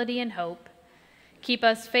humility and hope. Keep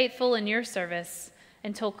us faithful in your service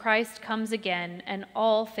until Christ comes again and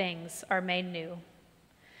all things are made new.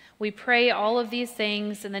 We pray all of these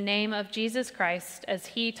things in the name of Jesus Christ, as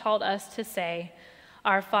he taught us to say,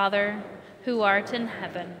 Our Father, who art in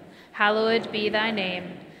heaven, hallowed be thy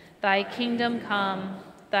name. Thy kingdom come,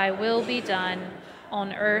 thy will be done,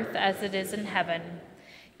 on earth as it is in heaven.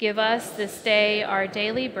 Give us this day our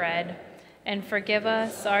daily bread, and forgive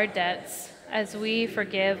us our debts as we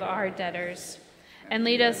forgive our debtors. And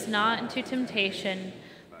lead us not into temptation,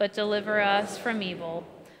 but deliver us from evil.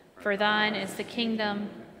 For thine is the kingdom,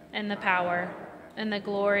 and the power, and the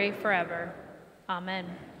glory forever. Amen.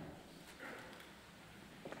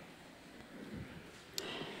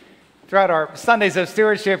 Throughout our Sundays of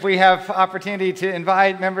Stewardship, we have opportunity to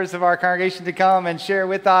invite members of our congregation to come and share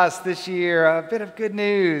with us this year a bit of good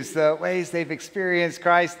news, the ways they've experienced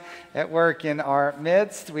Christ at work in our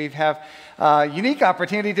midst. We have a unique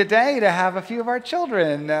opportunity today to have a few of our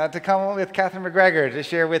children to come with Catherine McGregor to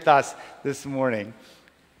share with us this morning.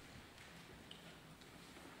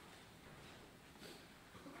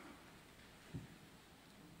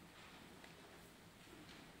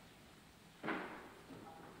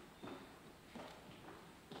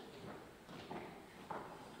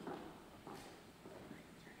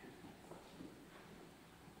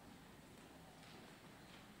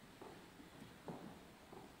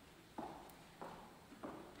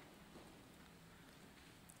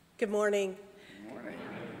 Good morning. Good morning.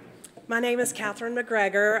 My name is Catherine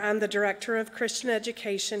McGregor. I'm the Director of Christian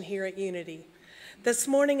Education here at Unity. This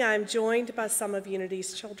morning I'm joined by some of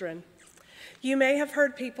Unity's children. You may have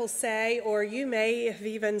heard people say, or you may have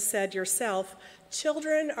even said yourself,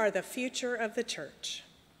 children are the future of the church.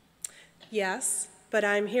 Yes, but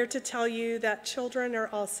I'm here to tell you that children are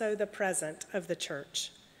also the present of the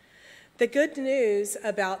church. The good news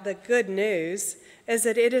about the good news is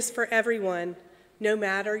that it is for everyone, no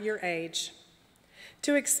matter your age.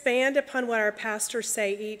 To expand upon what our pastors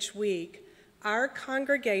say each week, our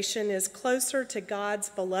congregation is closer to God's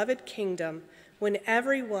beloved kingdom when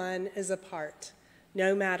everyone is a part,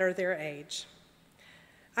 no matter their age.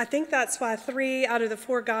 I think that's why 3 out of the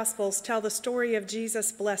 4 Gospels tell the story of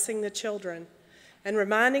Jesus blessing the children and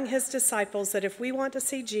reminding his disciples that if we want to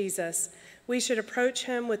see Jesus, we should approach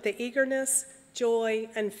him with the eagerness, joy,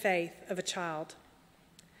 and faith of a child.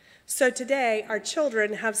 So today, our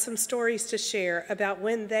children have some stories to share about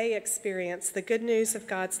when they experienced the good news of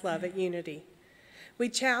God's love at Unity. We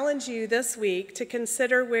challenge you this week to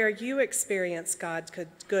consider where you experience God's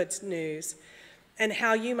good news and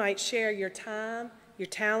how you might share your time, your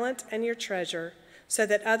talent, and your treasure so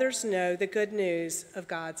that others know the good news of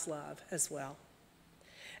God's love as well.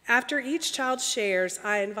 After each child shares,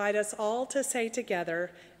 I invite us all to say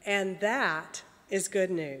together, "And that is good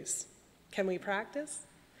news." Can we practice?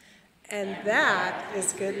 And that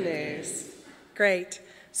is good news. Great.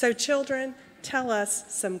 So children, tell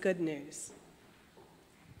us some good news.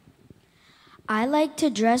 I like to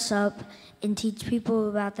dress up and teach people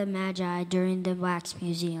about the Magi during the Wax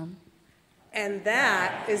Museum. And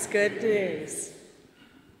that is good news.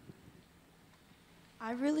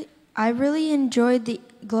 I really enjoyed the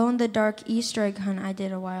glow-in-the-dark Easter egg hunt I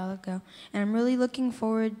did a while ago, and I'm really looking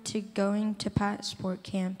forward to going to Passport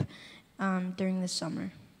Camp during the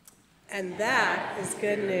summer. And that is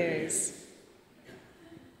good news.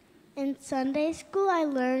 In Sunday school, I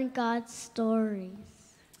learned God's stories.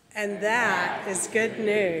 And that is good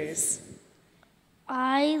news.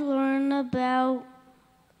 I learned about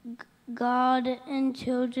God and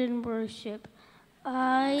children worship.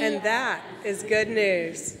 And that is good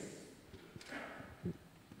news.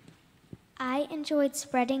 I enjoyed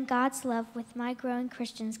spreading God's love with my Growing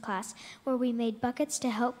Christians class, where we made buckets to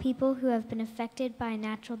help people who have been affected by a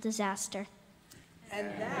natural disaster. And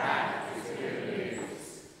that is good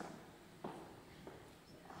news.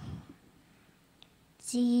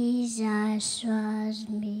 Jesus was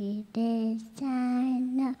me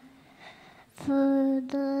designer, for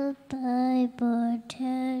the Bible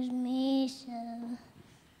tells me so.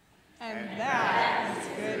 And that is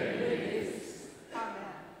good news. Amen.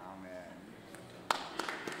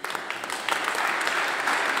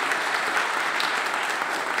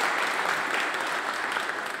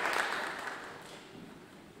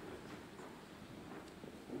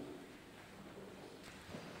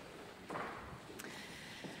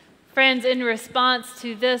 Friends, in response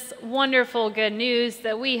to this wonderful good news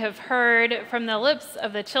that we have heard from the lips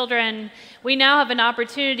of the children, we now have an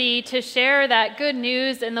opportunity to share that good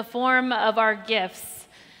news in the form of our gifts,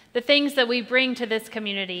 the things that we bring to this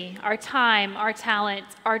community, our time, our talent,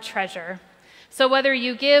 our treasure. So whether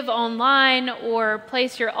you give online or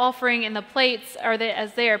place your offering in the plates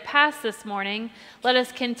as they are passed this morning, let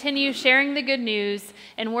us continue sharing the good news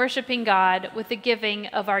and worshiping God with the giving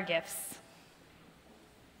of our gifts.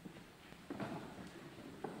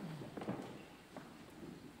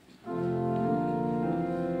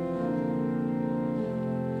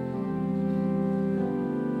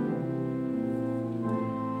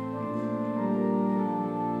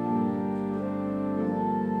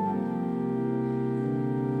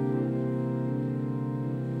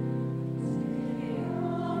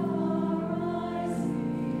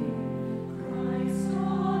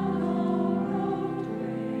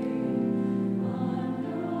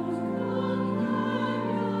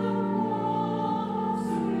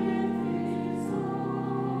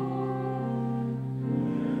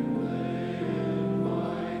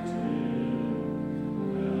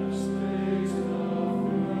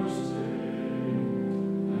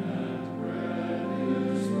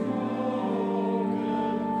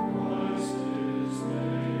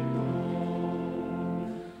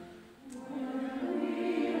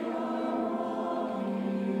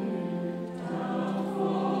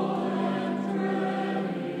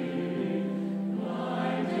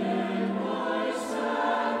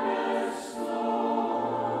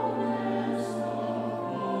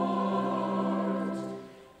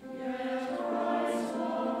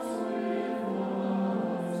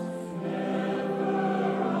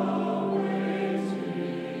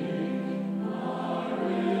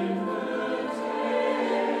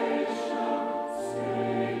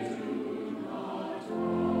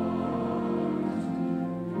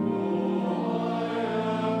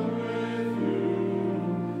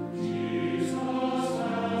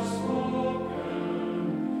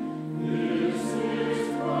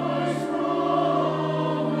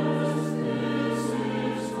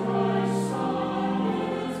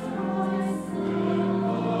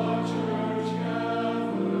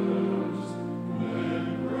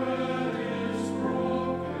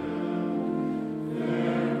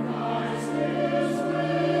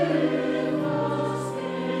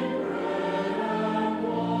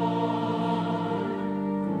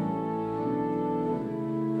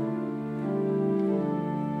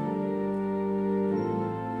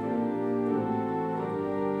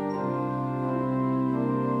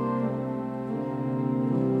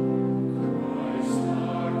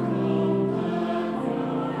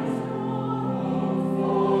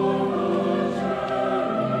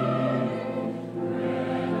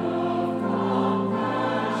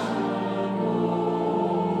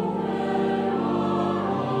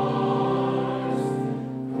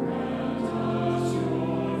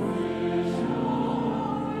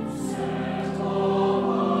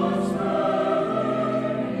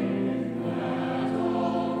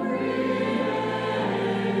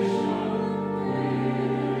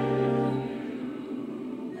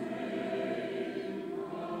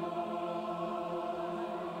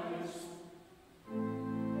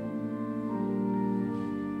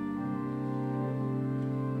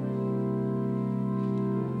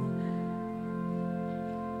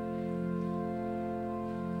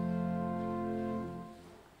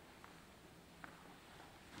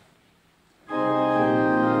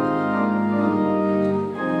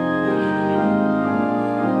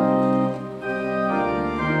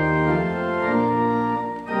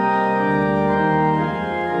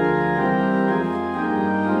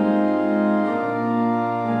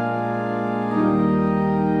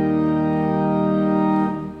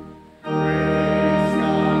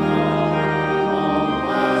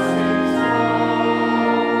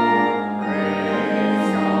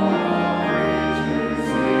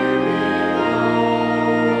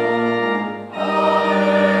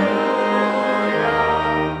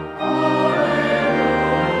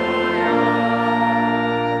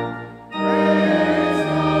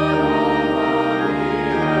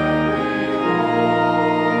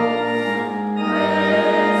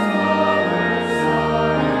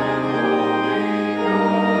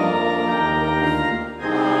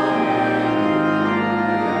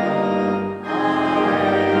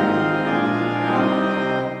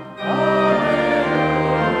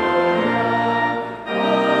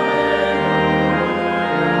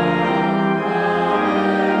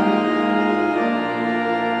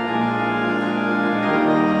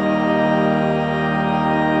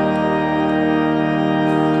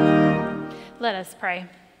 us pray.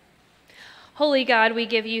 Holy God, we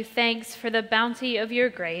give you thanks for the bounty of your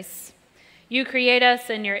grace. You create us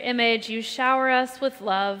in your image, you shower us with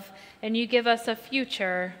love, and you give us a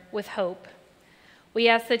future with hope. We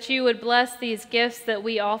ask that you would bless these gifts that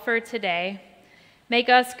we offer today. Make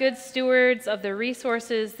us good stewards of the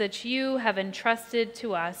resources that you have entrusted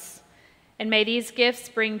to us. And may these gifts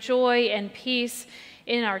bring joy and peace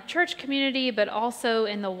in our church community, but also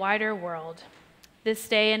in the wider world, this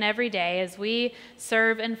day and every day as we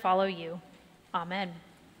serve and follow you. Amen.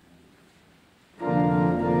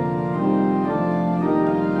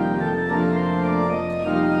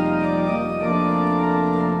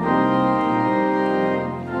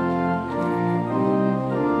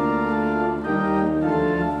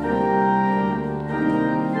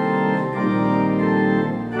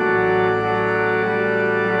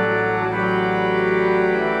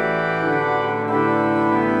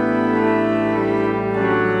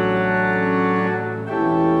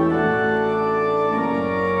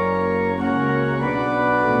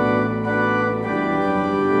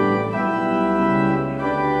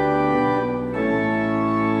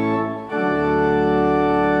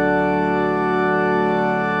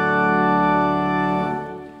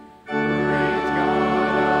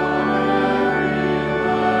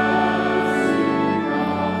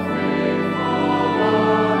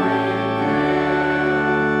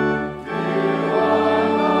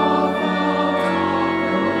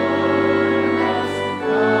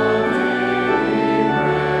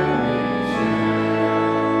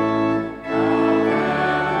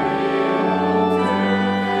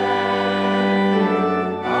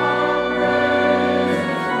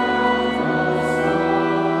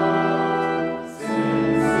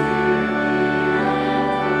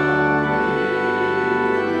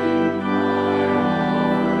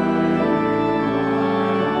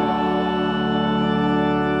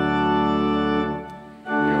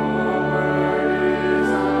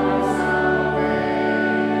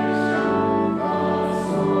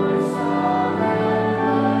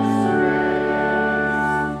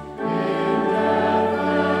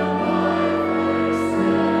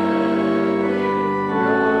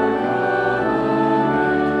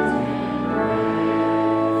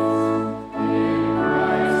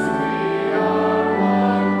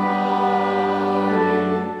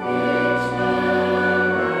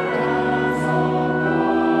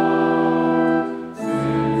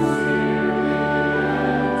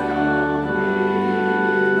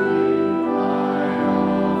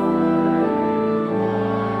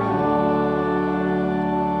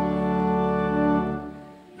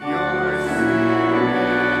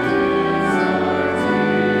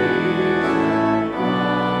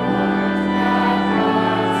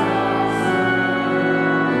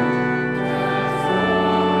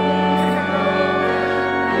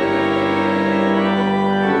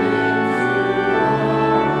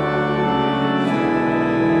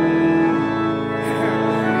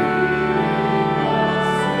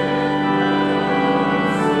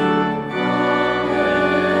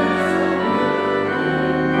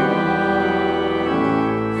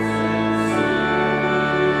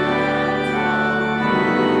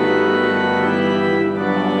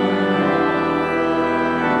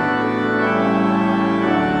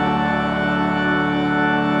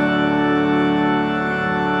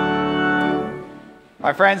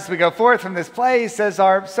 My friends, we go forth from this place as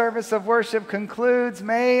our service of worship concludes.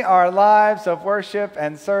 May our lives of worship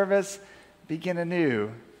and service begin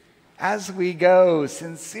anew. As we go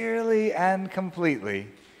sincerely and completely,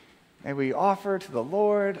 may we offer to the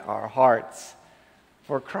Lord our hearts,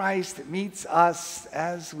 for Christ meets us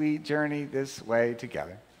as we journey this way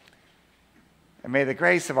together. And may the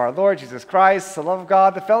grace of our Lord Jesus Christ, the love of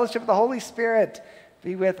God, the fellowship of the Holy Spirit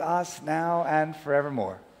be with us now and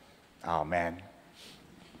forevermore. Amen.